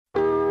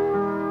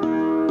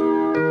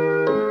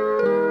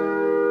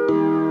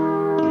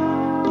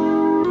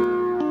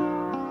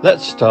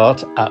Let's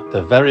start at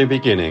the very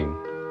beginning.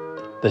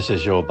 This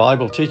is your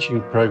Bible teaching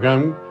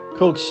program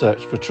called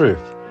Search for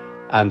Truth,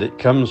 and it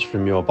comes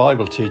from your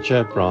Bible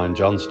teacher, Brian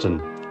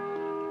Johnston.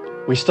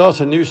 We start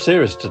a new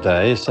series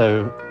today,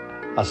 so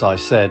as I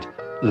said,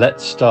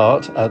 let's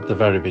start at the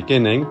very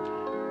beginning.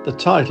 The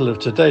title of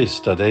today's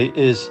study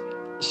is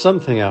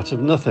Something Out of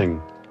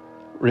Nothing,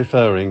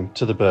 referring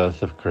to the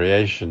birth of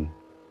creation.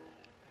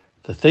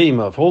 The theme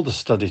of all the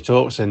study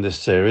talks in this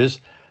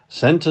series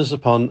centres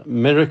upon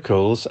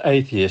miracles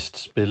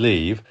atheists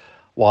believe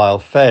while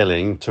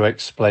failing to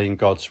explain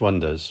God's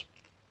wonders.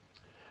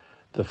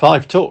 The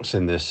 5 talks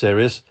in this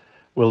series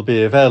will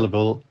be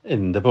available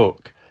in the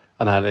book,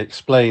 and I'll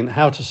explain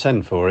how to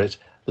send for it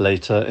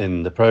later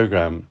in the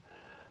programme.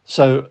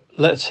 So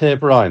let's hear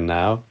Brian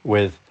now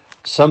with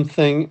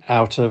Something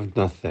Out of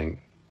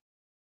Nothing.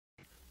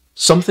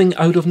 Something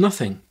out of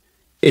nothing.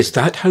 Is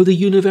that how the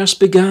universe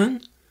began?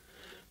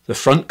 The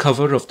front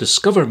cover of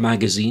Discover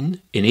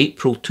magazine in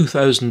April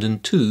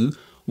 2002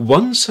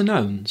 once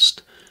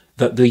announced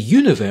that the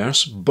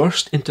universe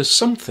burst into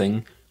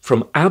something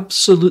from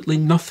absolutely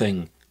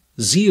nothing,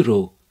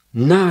 zero,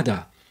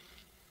 nada.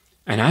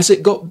 And as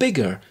it got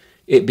bigger,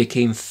 it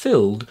became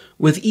filled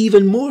with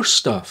even more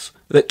stuff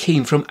that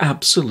came from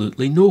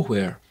absolutely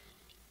nowhere.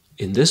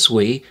 In this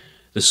way,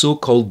 the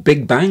so-called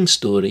Big Bang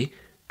story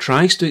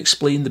tries to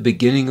explain the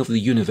beginning of the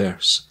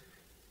universe.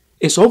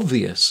 It's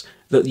obvious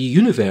that the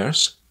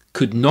universe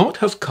could not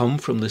have come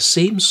from the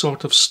same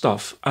sort of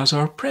stuff as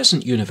our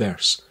present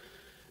universe,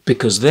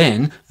 because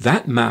then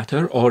that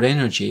matter or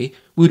energy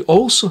would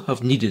also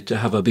have needed to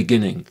have a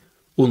beginning,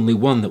 only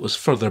one that was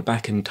further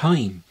back in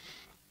time.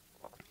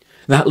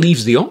 That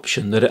leaves the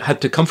option that it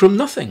had to come from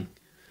nothing.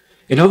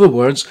 In other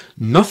words,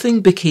 nothing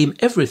became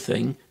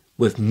everything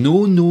with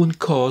no known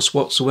cause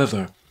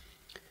whatsoever.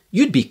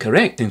 You'd be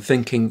correct in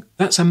thinking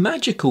that's a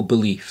magical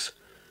belief.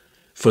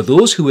 For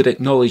those who would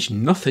acknowledge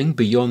nothing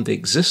beyond the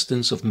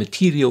existence of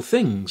material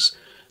things,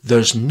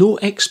 there's no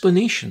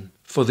explanation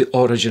for the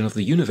origin of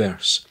the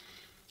universe.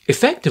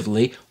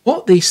 Effectively,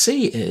 what they say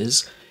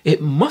is, it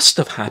must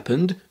have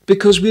happened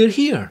because we're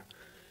here.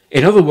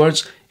 In other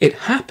words, it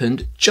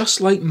happened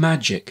just like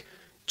magic,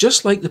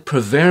 just like the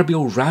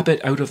proverbial rabbit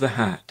out of the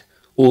hat.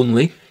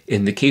 Only,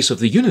 in the case of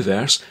the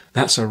universe,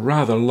 that's a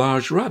rather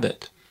large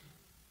rabbit.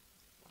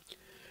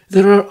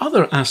 There are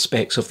other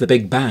aspects of the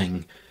Big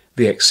Bang,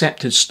 the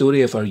accepted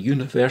story of our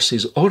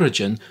universe's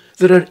origin,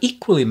 that are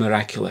equally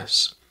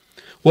miraculous.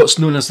 What's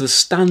known as the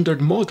Standard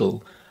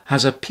Model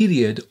has a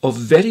period of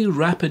very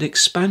rapid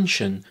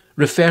expansion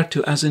referred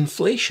to as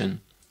inflation.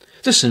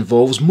 This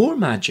involves more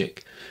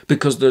magic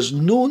because there's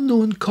no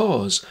known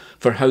cause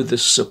for how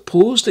this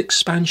supposed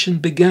expansion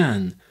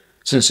began,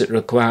 since it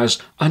requires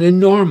an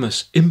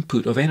enormous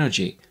input of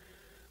energy.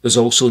 There's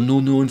also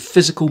no known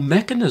physical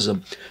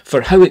mechanism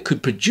for how it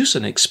could produce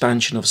an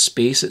expansion of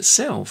space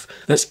itself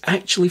that's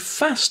actually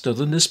faster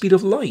than the speed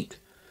of light.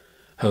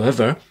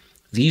 However,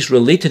 these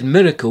related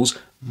miracles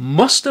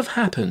must have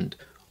happened,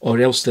 or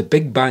else the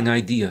Big Bang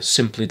idea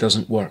simply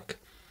doesn't work.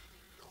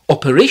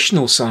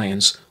 Operational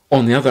science,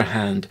 on the other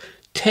hand,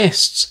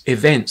 tests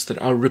events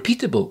that are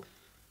repeatable.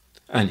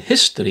 And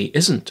history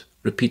isn't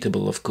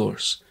repeatable, of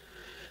course.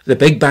 The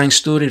Big Bang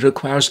story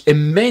requires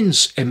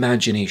immense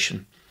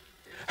imagination.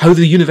 How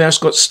the universe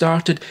got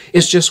started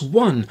is just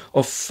one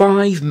of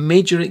 5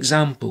 major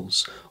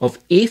examples of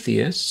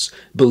atheists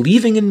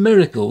believing in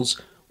miracles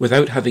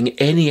without having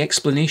any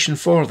explanation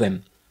for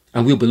them,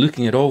 and we'll be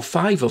looking at all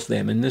 5 of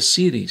them in this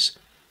series.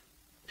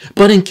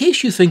 But in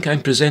case you think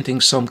I'm presenting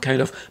some kind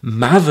of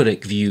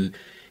maverick view,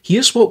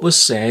 here's what was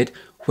said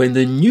when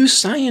the New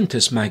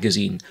Scientist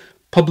magazine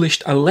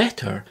published a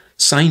letter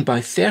signed by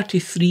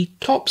 33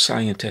 top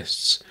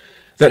scientists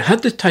that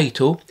had the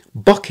title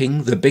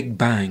Bucking the Big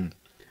Bang.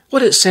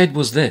 What it said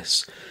was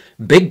this: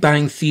 Big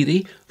Bang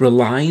theory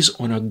relies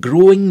on a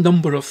growing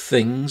number of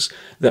things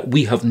that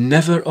we have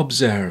never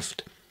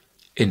observed.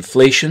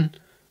 Inflation,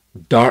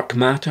 dark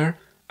matter,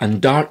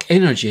 and dark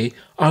energy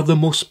are the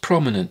most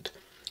prominent.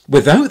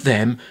 Without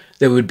them,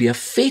 there would be a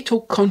fatal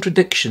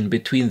contradiction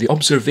between the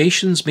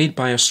observations made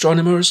by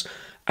astronomers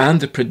and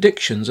the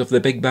predictions of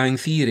the Big Bang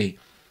theory.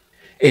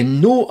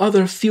 In no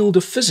other field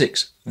of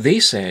physics,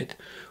 they said,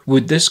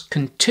 would this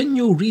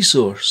continual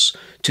resource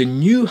to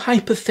new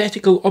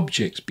hypothetical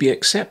objects be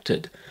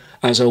accepted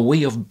as a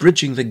way of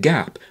bridging the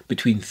gap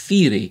between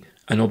theory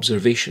and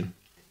observation.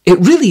 It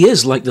really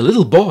is like the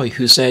little boy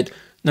who said,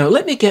 "Now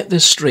let me get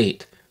this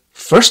straight.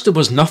 First there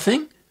was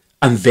nothing,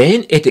 and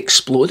then it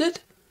exploded?"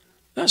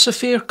 That's a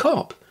fair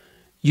cop.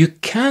 You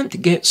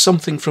can't get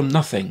something from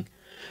nothing,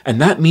 and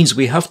that means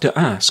we have to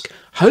ask,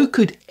 how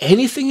could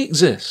anything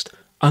exist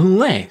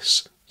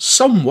unless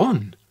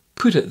someone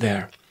put it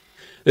there?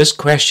 This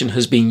question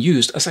has been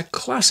used as a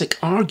classic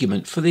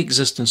argument for the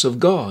existence of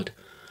God,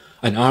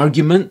 an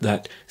argument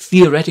that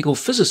theoretical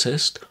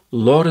physicist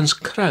Lawrence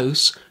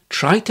Krauss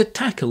tried to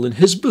tackle in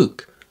his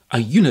book, A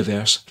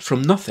Universe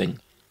from Nothing.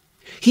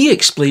 He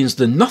explains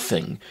the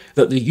nothing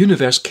that the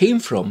universe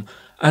came from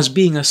as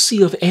being a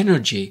sea of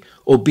energy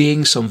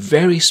obeying some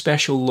very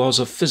special laws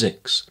of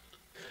physics.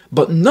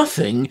 But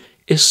nothing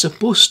is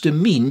supposed to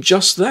mean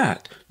just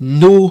that,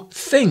 no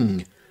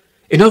thing.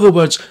 In other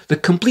words, the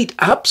complete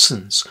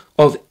absence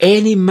of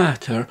any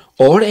matter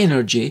or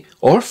energy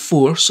or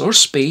force or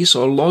space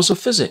or laws of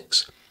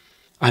physics.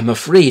 I'm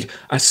afraid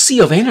a sea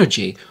of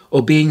energy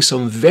obeying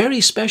some very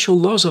special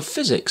laws of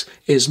physics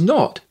is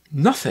not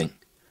nothing.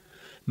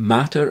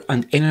 Matter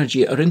and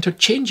energy are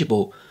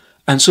interchangeable,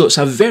 and so it's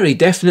a very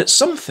definite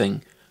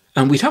something,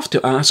 and we'd have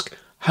to ask,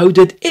 how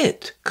did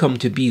it come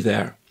to be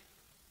there?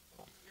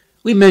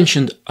 We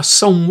mentioned a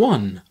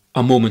someone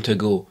a moment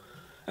ago,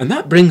 and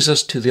that brings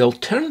us to the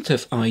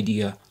alternative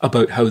idea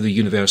about how the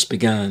universe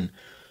began.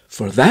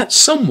 For that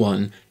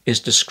someone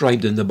is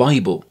described in the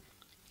Bible.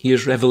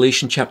 Here's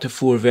Revelation chapter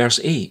 4, verse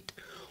 8.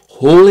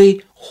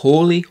 Holy,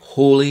 holy,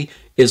 holy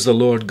is the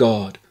Lord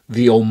God,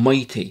 the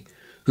Almighty,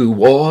 who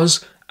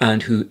was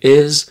and who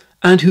is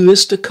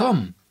to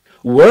come.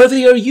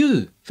 Worthy are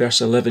you,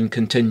 verse 11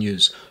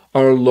 continues,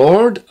 our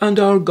Lord and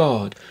our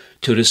God,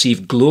 to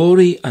receive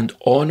glory and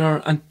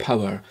honour and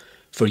power,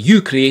 for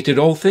you created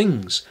all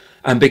things,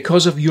 and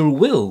because of your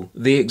will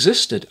they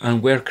existed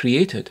and were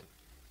created.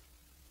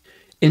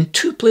 In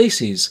two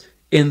places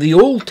in the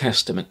Old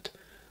Testament,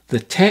 the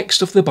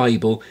text of the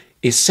Bible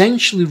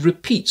essentially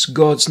repeats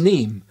God's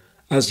name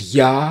as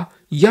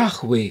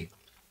Yahweh.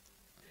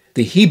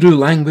 The Hebrew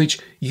language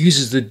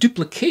uses the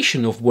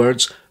duplication of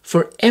words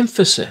for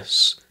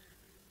emphasis.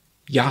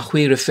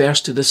 Yahweh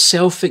refers to the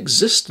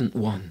self-existent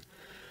one,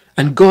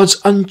 and God's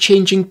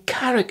unchanging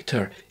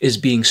character is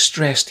being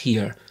stressed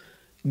here.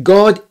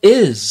 God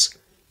is.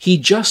 He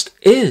just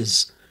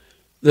is.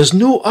 There's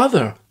no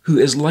other who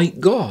is like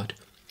God.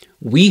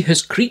 We,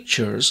 his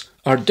creatures,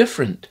 are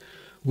different.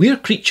 We're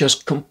creatures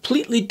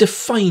completely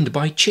defined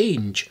by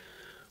change.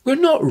 We're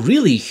not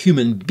really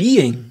human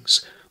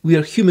beings. We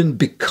are human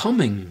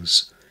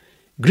becomings.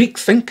 Greek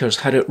thinkers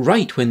had it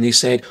right when they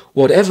said,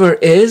 whatever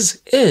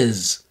is,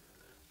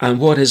 and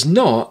what is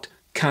not,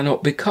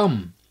 cannot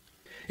become.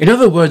 In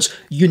other words,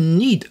 you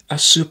need a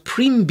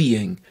supreme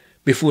being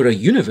before a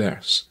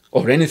universe,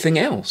 or anything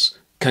else,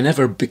 can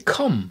ever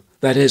become,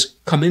 that is,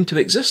 come into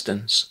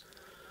existence.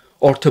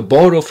 Or to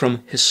borrow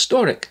from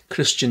historic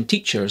Christian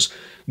teachers,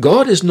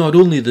 God is not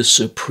only the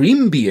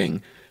supreme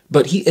being,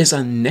 but he is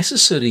a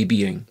necessary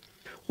being.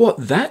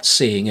 What that's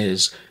saying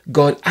is,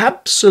 God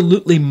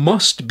absolutely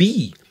must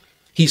be.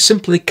 He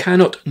simply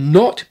cannot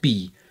not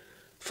be.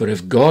 For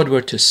if God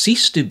were to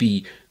cease to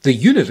be, the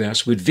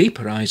universe would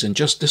vaporize and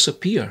just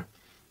disappear.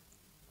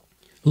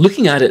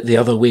 Looking at it the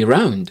other way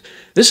round,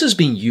 this has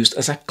been used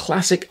as a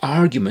classic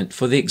argument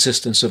for the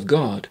existence of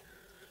God.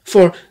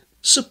 For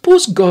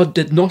suppose God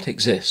did not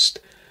exist,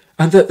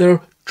 and that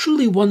there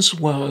truly once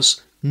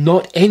was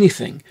not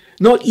anything,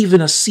 not even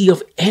a sea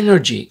of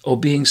energy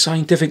obeying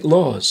scientific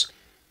laws,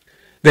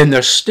 then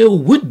there still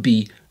would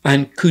be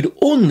and could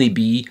only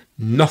be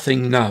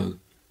nothing now.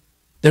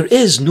 There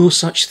is no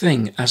such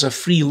thing as a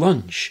free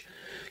lunch.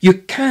 You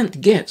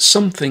can't get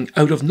something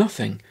out of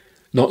nothing,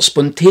 not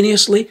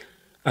spontaneously,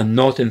 and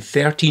not in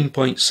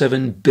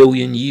 13.7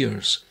 billion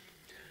years.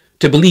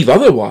 To believe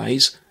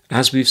otherwise,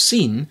 as we've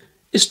seen,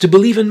 is to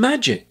believe in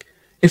magic.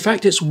 In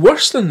fact, it's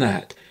worse than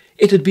that.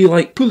 It'd be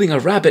like pulling a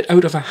rabbit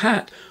out of a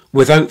hat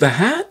without the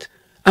hat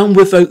and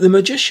without the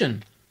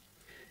magician.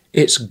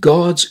 It's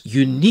God's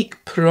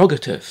unique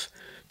prerogative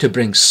to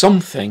bring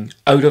something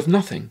out of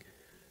nothing.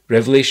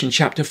 Revelation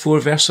chapter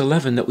 4 verse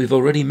 11 that we've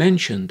already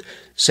mentioned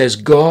says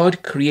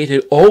God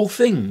created all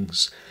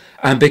things,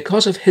 and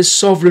because of his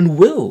sovereign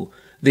will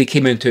they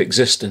came into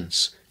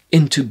existence,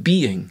 into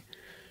being.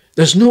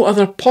 There's no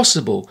other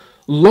possible,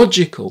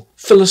 logical,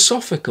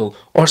 philosophical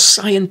or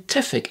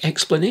scientific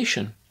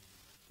explanation.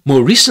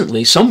 More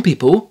recently, some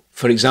people,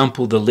 for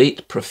example the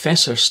late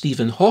Professor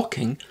Stephen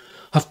Hawking,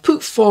 have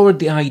put forward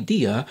the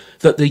idea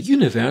that the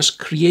universe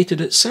created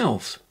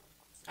itself.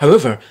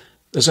 However,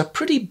 there's a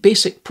pretty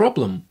basic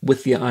problem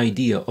with the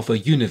idea of a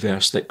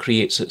universe that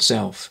creates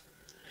itself.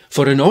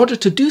 For in order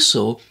to do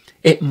so,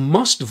 it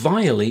must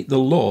violate the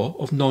law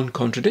of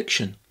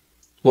non-contradiction.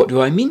 What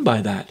do I mean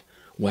by that?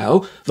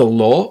 Well, the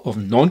law of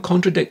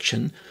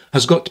non-contradiction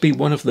has got to be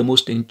one of the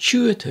most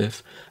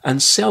intuitive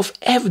and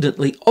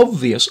self-evidently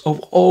obvious of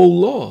all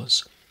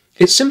laws.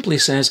 It simply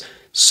says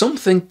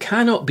something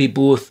cannot be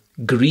both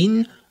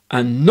green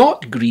and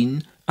not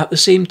green at the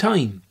same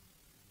time.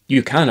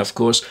 You can, of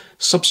course,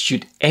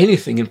 substitute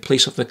anything in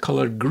place of the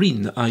colour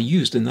green that I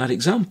used in that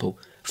example.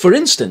 For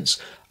instance,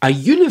 a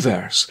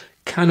universe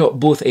cannot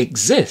both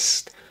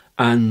exist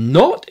and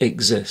not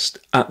exist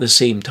at the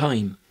same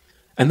time.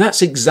 And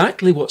that's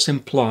exactly what's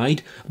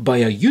implied by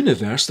a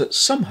universe that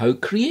somehow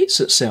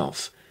creates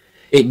itself.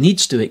 It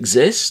needs to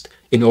exist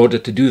in order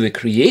to do the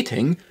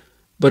creating,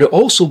 but it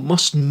also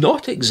must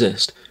not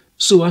exist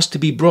so as to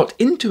be brought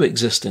into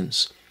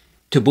existence.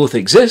 To both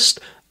exist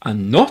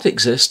and not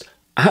exist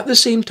at the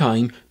same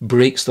time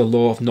breaks the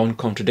law of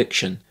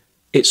non-contradiction.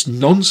 It's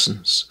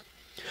nonsense.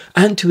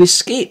 And to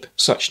escape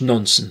such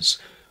nonsense,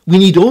 we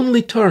need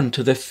only turn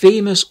to the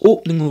famous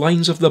opening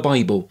lines of the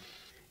Bible.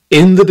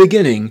 In the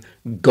beginning,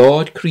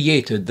 God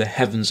created the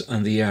heavens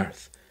and the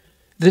earth.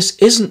 This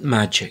isn't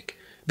magic,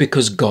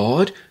 because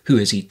God, who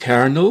is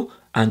eternal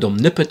and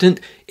omnipotent,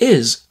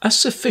 is a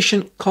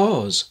sufficient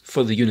cause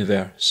for the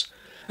universe,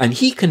 and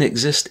he can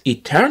exist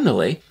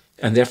eternally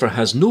and therefore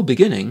has no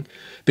beginning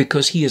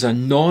because he is a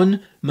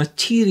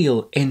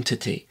non-material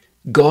entity.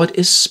 God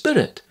is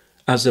spirit,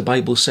 as the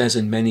Bible says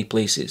in many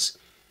places.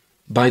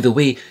 By the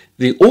way,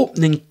 the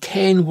opening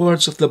 10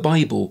 words of the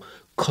Bible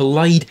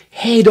collide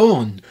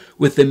head-on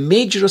with the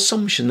major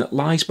assumption that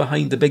lies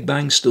behind the Big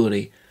Bang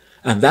story,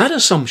 and that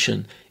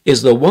assumption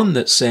is the one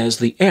that says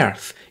the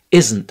earth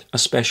isn't a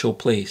special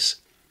place.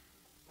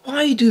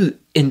 Why do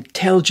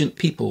intelligent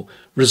people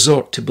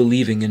resort to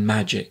believing in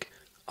magic,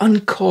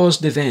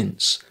 uncaused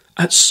events,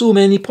 at so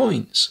many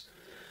points?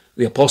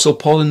 The Apostle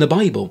Paul in the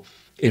Bible,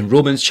 in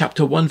Romans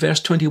chapter 1 verse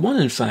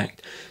 21 in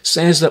fact,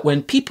 says that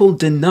when people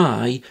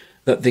deny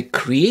that the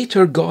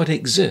Creator God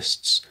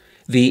exists,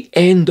 they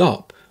end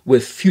up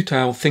with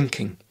futile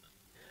thinking.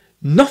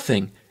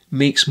 Nothing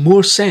makes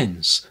more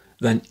sense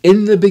than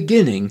in the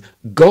beginning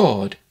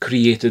God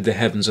created the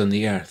heavens and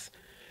the earth.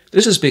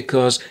 This is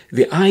because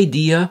the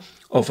idea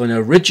of an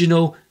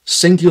original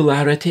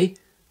singularity,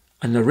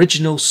 an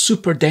original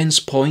superdense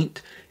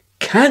point,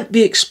 can't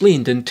be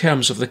explained in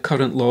terms of the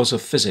current laws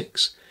of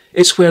physics.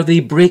 It's where they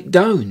break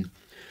down.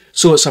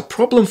 So it's a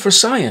problem for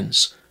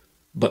science,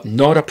 but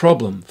not a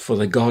problem for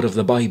the God of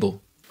the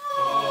Bible.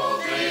 All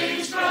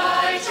things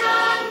bright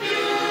and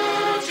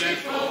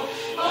beautiful,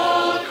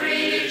 all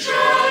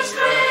creatures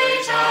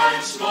great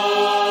and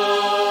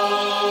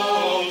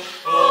small,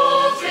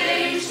 all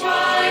things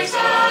wise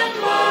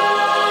and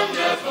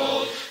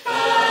wonderful, the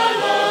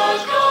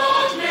Lord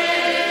God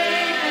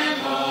made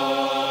them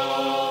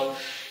all.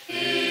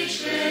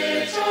 Each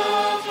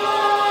little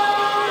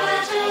flower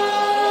that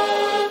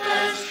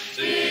opens,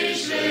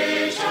 each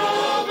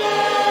little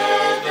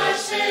bird that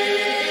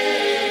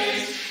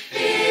sings,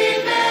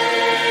 He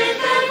made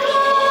them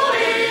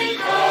glowing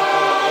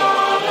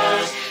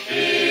colors,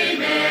 He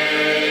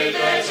made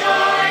the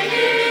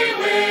tiny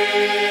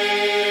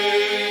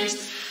wings.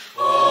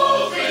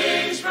 All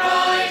things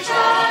bright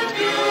and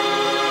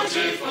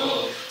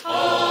beautiful,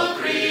 all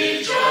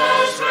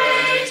creatures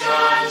great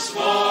and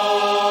small,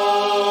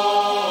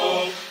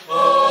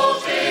 all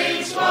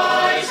things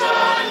wise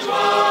and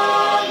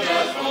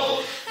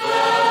wonderful,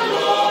 the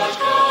Lord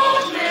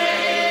God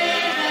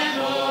made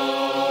them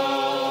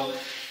all.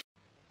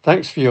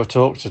 Thanks for your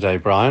talk today,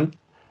 Brian.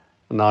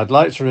 And I'd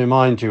like to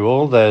remind you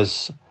all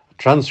there's a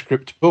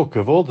transcript book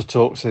of all the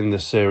talks in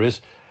this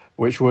series,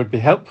 which would be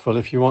helpful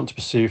if you want to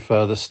pursue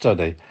further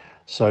study.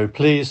 So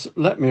please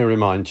let me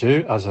remind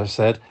you, as I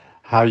said,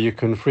 how you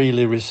can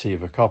freely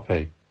receive a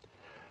copy.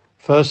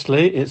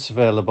 Firstly, it's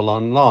available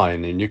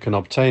online, and you can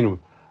obtain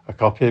a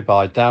copy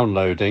by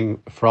downloading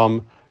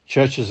from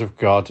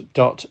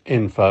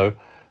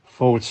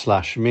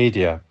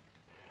churchesofgod.info/media.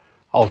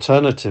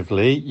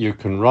 Alternatively, you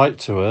can write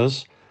to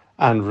us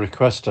and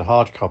request a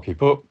hard copy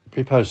book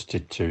be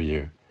posted to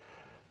you.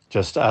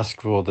 Just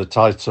ask for the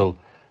title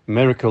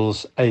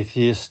Miracles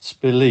Atheists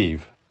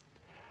Believe,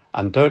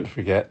 and don't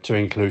forget to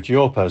include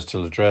your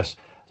postal address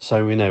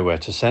so we know where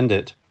to send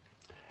it.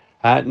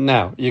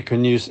 Now, you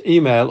can use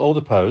email or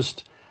the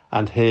post,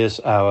 and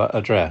here's our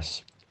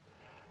address.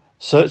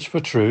 Search for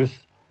Truth,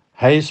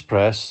 Hayes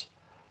Press,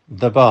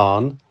 The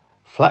Barn,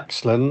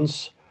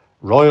 Flaxlands,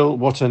 Royal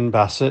Wootton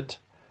Bassett,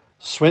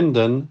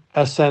 Swindon,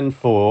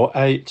 SN4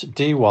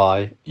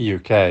 8DY,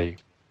 UK.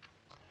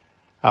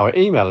 Our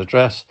email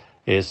address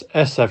is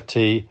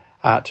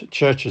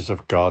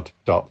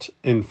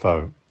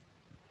sft@churchesofgod.info.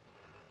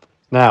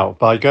 Now,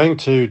 by going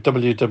to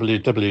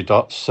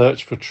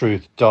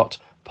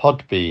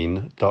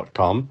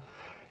www.searchfortruth.podbean.com,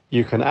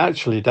 you can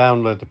actually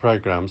download the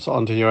programs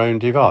onto your own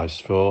device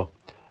for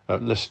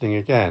listening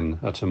again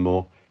at a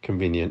more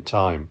convenient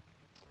time.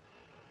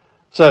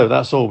 So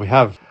that's all we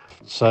have.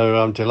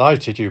 So I'm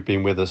delighted you've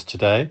been with us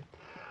today,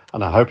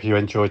 and I hope you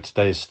enjoyed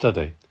today's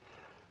study.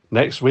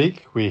 Next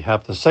week we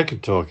have the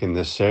second talk in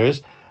this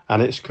series,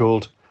 and it's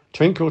called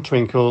Twinkle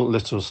Twinkle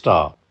Little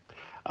Star,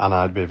 and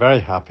I'd be very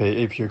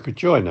happy if you could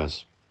join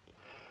us.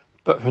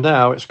 But for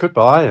now, it's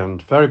goodbye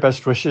and very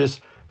best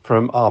wishes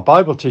from our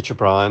Bible teacher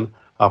Brian,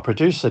 our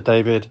producer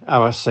David,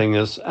 our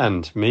singers,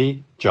 and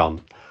me,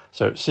 John.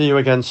 So see you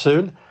again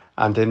soon,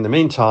 and in the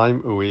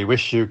meantime we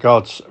wish you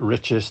God's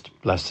richest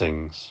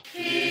blessings.